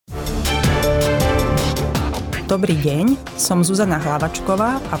Dobrý deň, som Zuzana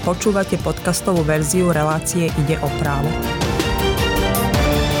Hlavačková a počúvate podcastovú verziu relácie Ide o právo.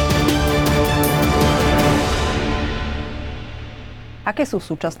 Aké sú v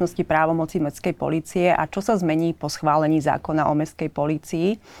súčasnosti právomoci mestskej polície a čo sa zmení po schválení zákona o mestskej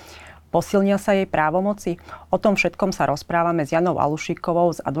polícii? Posilnia sa jej právomoci? O tom všetkom sa rozprávame s Janou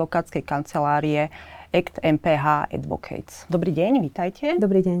Alušíkovou z advokátskej kancelárie MPH.advocates. Dobrý deň, vítajte.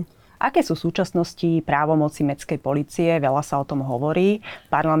 Dobrý deň. Aké sú v súčasnosti právomoci mestskej polície? Veľa sa o tom hovorí. V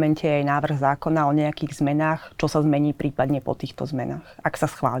parlamente je aj návrh zákona o nejakých zmenách. Čo sa zmení prípadne po týchto zmenách, ak sa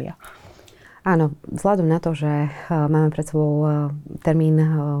schvália? Áno, vzhľadom na to, že máme pred sebou termín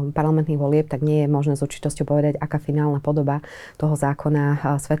parlamentných volieb, tak nie je možné s určitosťou povedať, aká finálna podoba toho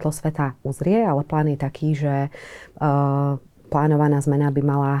zákona svetlo sveta uzrie, ale plán je taký, že plánovaná zmena by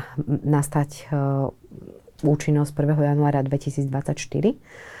mala nastať účinnosť 1. januára 2024.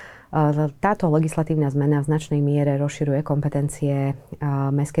 Táto legislatívna zmena v značnej miere rozširuje kompetencie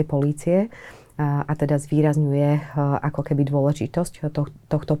mestskej polície a teda zvýrazňuje ako keby dôležitosť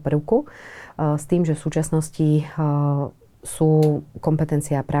tohto prvku s tým, že v súčasnosti sú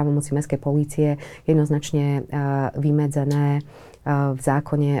kompetencie a právomoci mestskej polície jednoznačne vymedzené v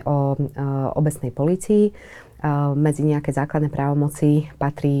zákone o obecnej polícii. Medzi nejaké základné právomoci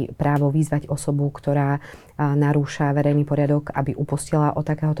patrí právo vyzvať osobu, ktorá narúša verejný poriadok, aby upustila od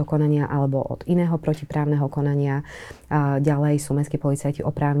takéhoto konania alebo od iného protiprávneho konania. Ďalej sú mestskí policajti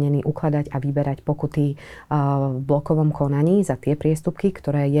oprávnení ukladať a vyberať pokuty v blokovom konaní za tie priestupky,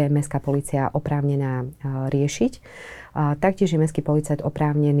 ktoré je mestská polícia oprávnená riešiť. Taktiež je mestský policajt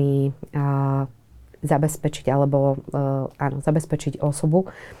oprávnený zabezpečiť zabezpečiť osobu,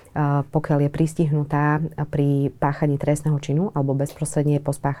 pokiaľ je pristihnutá pri páchaní trestného činu alebo bezprostredne po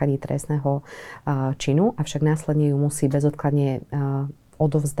spáchaní trestného činu, avšak následne ju musí bezodkladne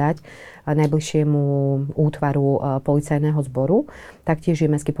odovzdať najbližšiemu útvaru policajného zboru. Taktiež je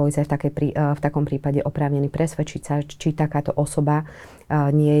mestský policajt v takom prípade oprávnený presvedčiť sa, či takáto osoba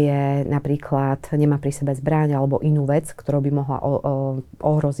nemá pri sebe zbraň alebo inú vec, ktorou by mohla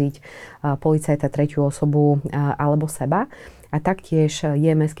ohroziť policajta, tretiu osobu alebo seba. A taktiež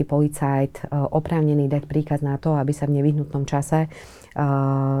je mestský policajt oprávnený dať príkaz na to, aby sa v nevyhnutnom čase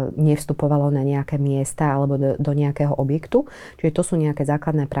nevstupovalo na nejaké miesta alebo do nejakého objektu. Čiže to sú nejaké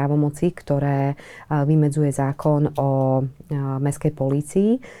základné právomoci, ktoré vymedzuje zákon o mestskej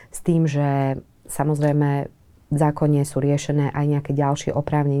polícii s tým, že samozrejme v zákone sú riešené aj nejaké ďalšie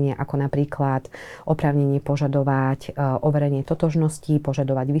oprávnenia, ako napríklad oprávnenie požadovať overenie totožnosti,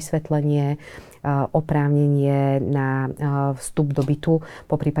 požadovať vysvetlenie, oprávnenie na vstup do bytu,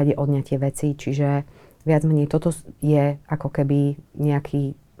 poprípade odňatie veci. Čiže viac menej toto je ako keby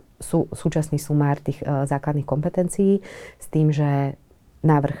nejaký súčasný sumár tých základných kompetencií s tým, že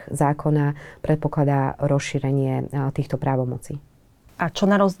návrh zákona predpokladá rozšírenie týchto právomocí. A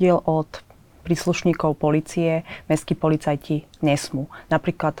čo na rozdiel od príslušníkov polície mestskí policajti nesmú?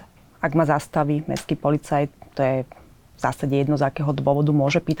 Napríklad, ak ma zastaví mestský policajt, to je v zásade jedno, z akého dôvodu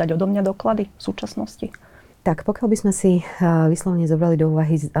môže pýtať odo mňa doklady v súčasnosti? Tak pokiaľ by sme si vyslovene zobrali do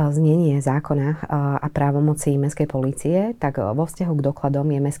úvahy znenie zákona a právomocí mestskej polície, tak vo vzťahu k dokladom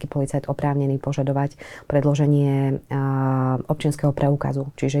je mestský policajt oprávnený požadovať predloženie občianskeho preukazu.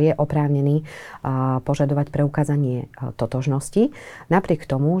 Čiže je oprávnený požadovať preukázanie totožnosti. Napriek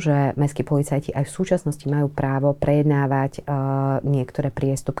tomu, že mestskí policajti aj v súčasnosti majú právo prejednávať niektoré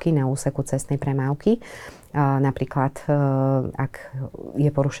priestupky na úseku cestnej premávky, napríklad, ak je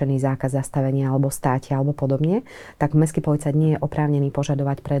porušený zákaz zastavenia alebo státia alebo podobne, tak mestský policajt nie je oprávnený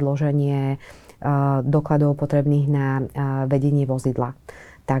požadovať predloženie dokladov potrebných na vedenie vozidla.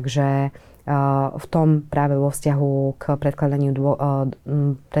 Takže v tom práve vo vzťahu k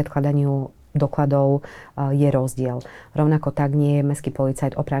predkladaniu dokladov je rozdiel. Rovnako tak nie je mestský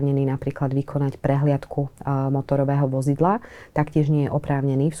policajt oprávnený napríklad vykonať prehliadku motorového vozidla, taktiež nie je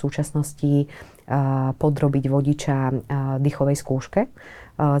oprávnený v súčasnosti podrobiť vodiča dychovej skúške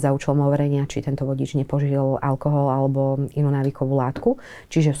za účelom overenia, či tento vodič nepožil alkohol alebo inú návykovú látku.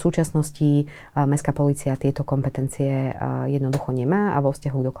 Čiže v súčasnosti mestská polícia tieto kompetencie jednoducho nemá a vo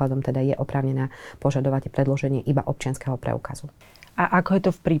vzťahu k dokladom teda je oprávnená požadovať predloženie iba občianskeho preukazu. A ako je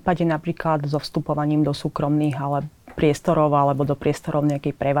to v prípade napríklad so vstupovaním do súkromných, ale priestorov alebo do priestorov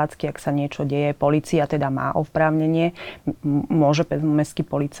nejakej prevádzky, ak sa niečo deje. Polícia teda má oprávnenie. Môže mestský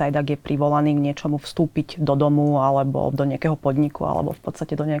policajt, ak je privolaný k niečomu, vstúpiť do domu alebo do nejakého podniku alebo v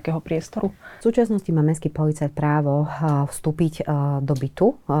podstate do nejakého priestoru? V súčasnosti má mestský policajt právo vstúpiť do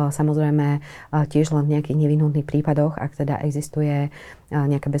bytu. Samozrejme tiež len v nejakých nevyhnutných prípadoch, ak teda existuje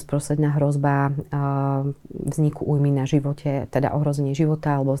nejaká bezprostredná hrozba vzniku újmy na živote, teda ohrozenie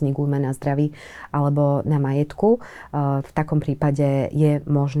života alebo vznik újmy na zdraví alebo na majetku. V takom prípade je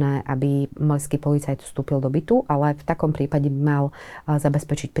možné, aby mestský policajt vstúpil do bytu, ale v takom prípade by mal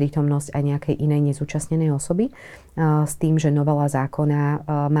zabezpečiť prítomnosť aj nejakej inej nezúčastnenej osoby. S tým, že novela zákona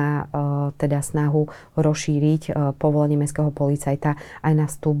má teda snahu rozšíriť povolenie mestského policajta aj na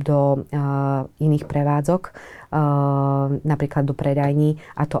vstup do iných prevádzok, napríklad do predajní,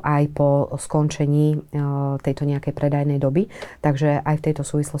 a to aj po skončení tejto nejakej predajnej doby. Takže aj v tejto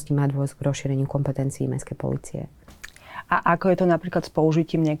súvislosti má dôjsť k rozšíreniu kompetencií mestskej polície. A ako je to napríklad s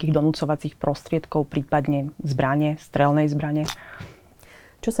použitím nejakých donúcovacích prostriedkov, prípadne zbrane, strelnej zbrane?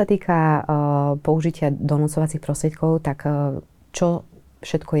 Čo sa týka použitia donúcovacích prostriedkov, tak čo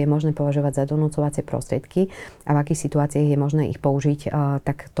všetko je možné považovať za donúcovacie prostriedky a v akých situáciách je možné ich použiť,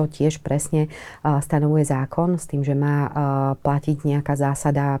 tak to tiež presne stanovuje zákon s tým, že má platiť nejaká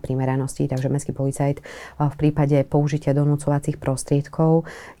zásada primeranosti. Takže mestský policajt v prípade použitia donúcovacích prostriedkov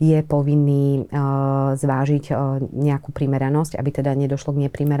je povinný zvážiť nejakú primeranosť, aby teda nedošlo k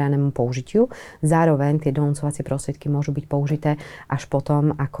neprimeranému použitiu. Zároveň tie donúcovacie prostriedky môžu byť použité až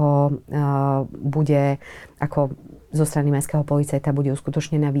potom, ako zo strany mestského policajta bude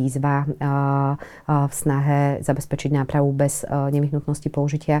uskutočnená výzva v snahe zabezpečiť nápravu bez nevyhnutnosti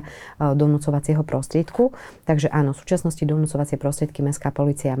použitia donúcovacieho prostriedku. Takže áno, v súčasnosti donúcovacie prostriedky mestská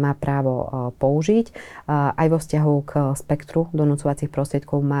polícia má právo použiť. Aj vo vzťahu k spektru donúcovacích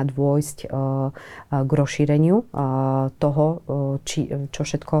prostriedkov má dôjsť k rozšíreniu toho, čo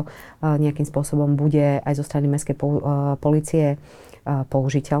všetko nejakým spôsobom bude aj zo strany mestskej polície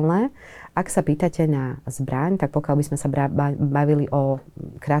použiteľné. Ak sa pýtate na zbraň, tak pokiaľ by sme sa bavili o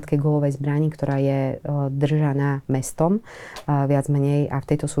krátkej guľovej zbrani, ktorá je držaná mestom, viac menej, a v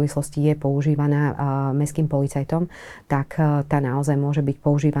tejto súvislosti je používaná mestským policajtom, tak tá naozaj môže byť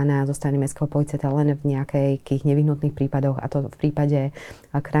používaná zo strany mestského policajta len v nejakých nevyhnutných prípadoch, a to v prípade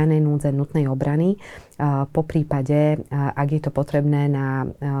krajnej núdze, nutnej obrany. Po prípade, ak je to potrebné na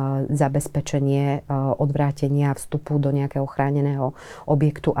zabezpečenie odvrátenia vstupu do nejakého chráneného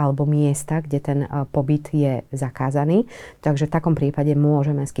objektu alebo miesta, kde ten pobyt je zakázaný. Takže v takom prípade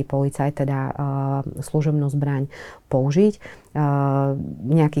môže mestský policajt teda služobnú zbraň použiť.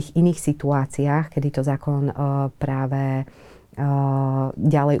 V nejakých iných situáciách, kedy to zákon práve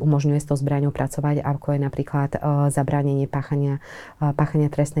ďalej umožňuje s tou zbraňou pracovať, ako je napríklad zabránenie páchania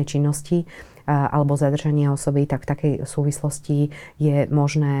trestnej činnosti alebo zadržanie osoby, tak v takej súvislosti je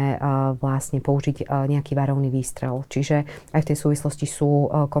možné vlastne použiť nejaký varovný výstrel. Čiže aj v tej súvislosti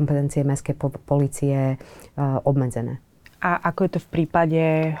sú kompetencie mestskej polície obmedzené. A ako je to v prípade,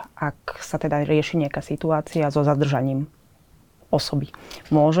 ak sa teda rieši nejaká situácia so zadržaním osoby?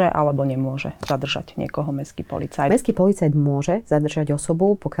 Môže alebo nemôže zadržať niekoho mestský policajt? Mestský policajt môže zadržať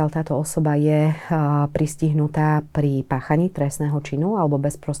osobu, pokiaľ táto osoba je pristihnutá pri páchaní trestného činu alebo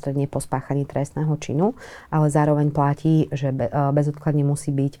bezprostredne po spáchaní trestného činu, ale zároveň platí, že bezodkladne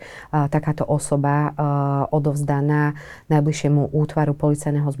musí byť takáto osoba odovzdaná najbližšiemu útvaru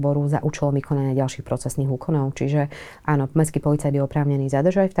policajného zboru za účelom vykonania ďalších procesných úkonov. Čiže áno, mestský policajt je oprávnený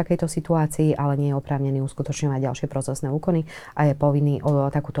zadržať v takejto situácii, ale nie je oprávnený uskutočňovať ďalšie procesné úkony a je povinný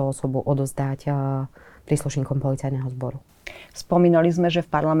takúto osobu odozdať príslušníkom policajného zboru. Spomínali sme, že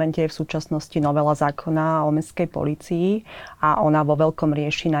v parlamente je v súčasnosti novela zákona o mestskej polícii a ona vo veľkom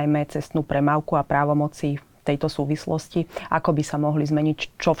rieši najmä cestnú premávku a právomoci v tejto súvislosti. Ako by sa mohli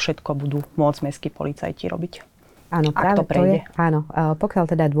zmeniť, čo všetko budú môcť mestskí policajti robiť? Áno, práve to prejde. Áno, pokiaľ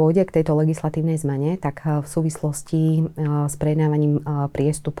teda dôjde k tejto legislatívnej zmene, tak v súvislosti s prejednávaním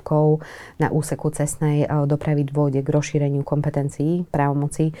priestupkov na úseku cestnej dopravy dôjde k rozšíreniu kompetencií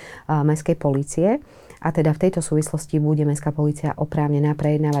právomoci mestskej polície. A teda v tejto súvislosti bude mestská polícia oprávnená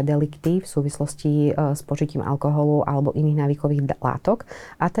prejednávať delikty v súvislosti s požitím alkoholu alebo iných návykových látok.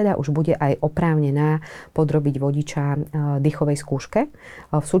 A teda už bude aj oprávnená podrobiť vodiča dychovej skúške.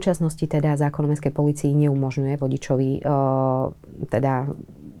 V súčasnosti teda zákon o mestskej polícii neumožňuje vodičovi teda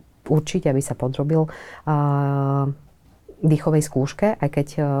určiť, aby sa podrobil dychovej skúške, aj keď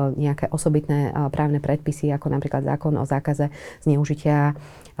nejaké osobitné právne predpisy, ako napríklad zákon o zákaze zneužitia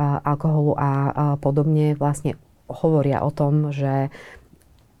alkoholu a podobne, vlastne hovoria o tom, že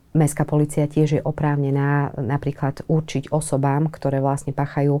Mestská polícia tiež je oprávnená napríklad určiť osobám, ktoré vlastne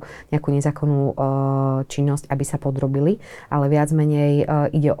páchajú nejakú nezákonnú činnosť, aby sa podrobili, ale viac menej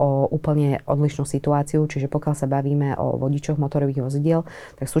ide o úplne odlišnú situáciu, čiže pokiaľ sa bavíme o vodičoch motorových vozidiel,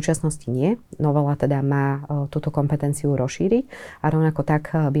 tak v súčasnosti nie. Novela teda má túto kompetenciu rozšíriť a rovnako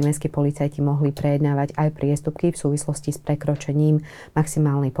tak by mestskí policajti mohli prejednávať aj priestupky v súvislosti s prekročením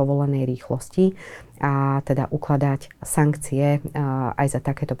maximálnej povolenej rýchlosti a teda ukladať sankcie aj za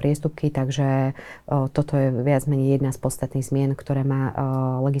takéto priestupky, takže toto je viac menej jedna z podstatných zmien, ktoré má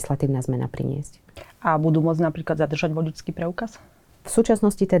legislatívna zmena priniesť. A budú môcť napríklad zadržať vodičský preukaz? V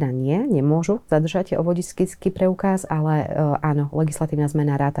súčasnosti teda nemôžu zadržať vodičský preukaz, ale áno, legislatívna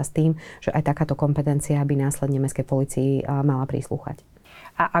zmena ráta s tým, že aj takáto kompetencia by následne mestskej polícii mala prislúchať.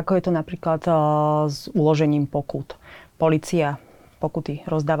 A ako je to napríklad s uložením pokút? Polícia pokuty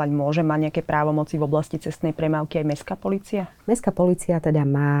rozdávať môže? Má nejaké právomoci v oblasti cestnej premávky aj mestská polícia? Mestská polícia teda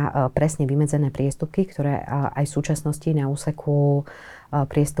má presne vymedzené priestupky, ktoré aj v súčasnosti na úseku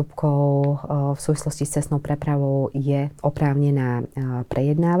priestupkov v súvislosti s cestnou prepravou je oprávnená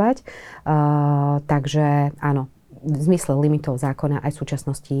prejednávať. Takže áno, v zmysle limitov zákona aj v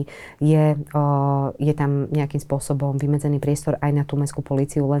súčasnosti je tam nejakým spôsobom vymedzený priestor aj na tú mestskú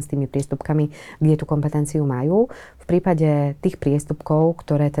políciu len s tými priestupkami, kde tú kompetenciu majú. V prípade tých priestupkov,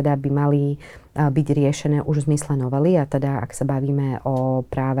 ktoré teda by mali byť riešené už v zmysle novely, a teda ak sa bavíme o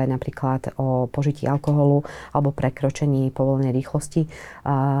práve napríklad o požití alkoholu alebo prekročení povolenej rýchlosti,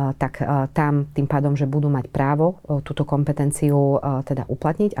 tak tam tým pádom, že budú mať právo túto kompetenciu teda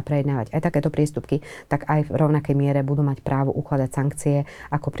uplatniť a prejednávať aj takéto priestupky, tak aj v rovnakej miere budú mať právo ukladať sankcie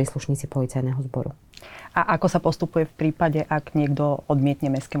ako príslušníci policajného zboru. A ako sa postupuje v prípade, ak niekto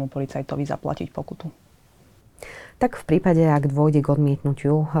odmietne mestskému policajtovi zaplatiť pokutu? Tak v prípade, ak dôjde k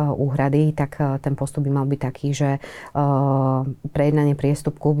odmietnutiu úhrady, tak ten postup by mal byť taký, že prejednanie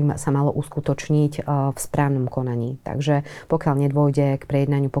priestupku by sa malo uskutočniť v správnom konaní. Takže pokiaľ nedôjde k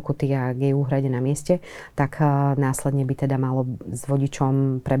prejednaniu pokuty a k jej úhrade na mieste, tak následne by teda malo s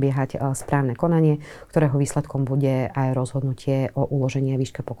vodičom prebiehať správne konanie, ktorého výsledkom bude aj rozhodnutie o uložení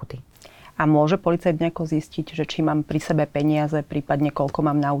výške pokuty. A môže policajt nejako zistiť, že či mám pri sebe peniaze, prípadne koľko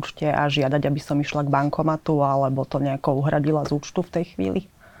mám na účte a žiadať, aby som išla k bankomatu, alebo to nejako uhradila z účtu v tej chvíli?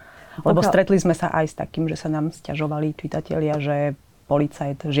 Lebo stretli sme sa aj s takým, že sa nám sťažovali čitatelia, že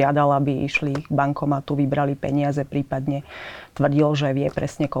policajt žiadal, aby išli k bankomatu, vybrali peniaze, prípadne tvrdil, že vie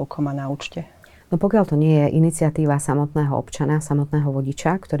presne, koľko má na účte. No pokiaľ to nie je iniciatíva samotného občana, samotného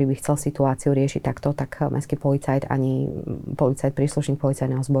vodiča, ktorý by chcel situáciu riešiť takto, tak mestský policajt ani policajt, príslušník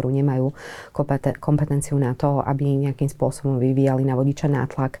policajného zboru nemajú kompetenciu na to, aby nejakým spôsobom vyvíjali na vodiča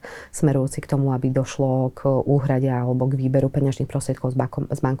nátlak smerujúci k tomu, aby došlo k úhrade alebo k výberu peňažných prostriedkov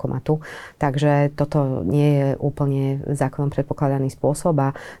z bankomatu. Takže toto nie je úplne zákonom predpokladaný spôsob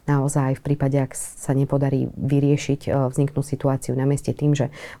a naozaj v prípade, ak sa nepodarí vyriešiť vzniknúť situáciu na mieste tým,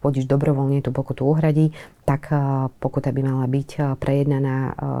 že vodič dobrovoľne tú pokutu uhradí, tak pokuta by mala byť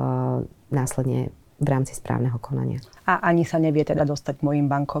prejednaná následne v rámci správneho konania. A ani sa nevie teda dostať k mojim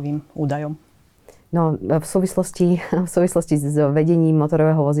bankovým údajom? No, v súvislosti s vedením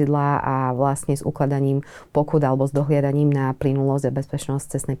motorového vozidla a vlastne s ukladaním pokut alebo s dohliadaním na plynulosť a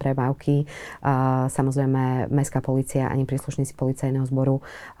bezpečnosť cestnej premávky, samozrejme mestská polícia ani príslušníci policajného zboru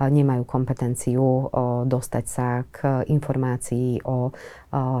nemajú kompetenciu dostať sa k informácii o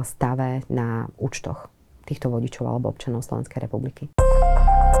stave na účtoch týchto vodičov alebo občanov Slovenskej republiky.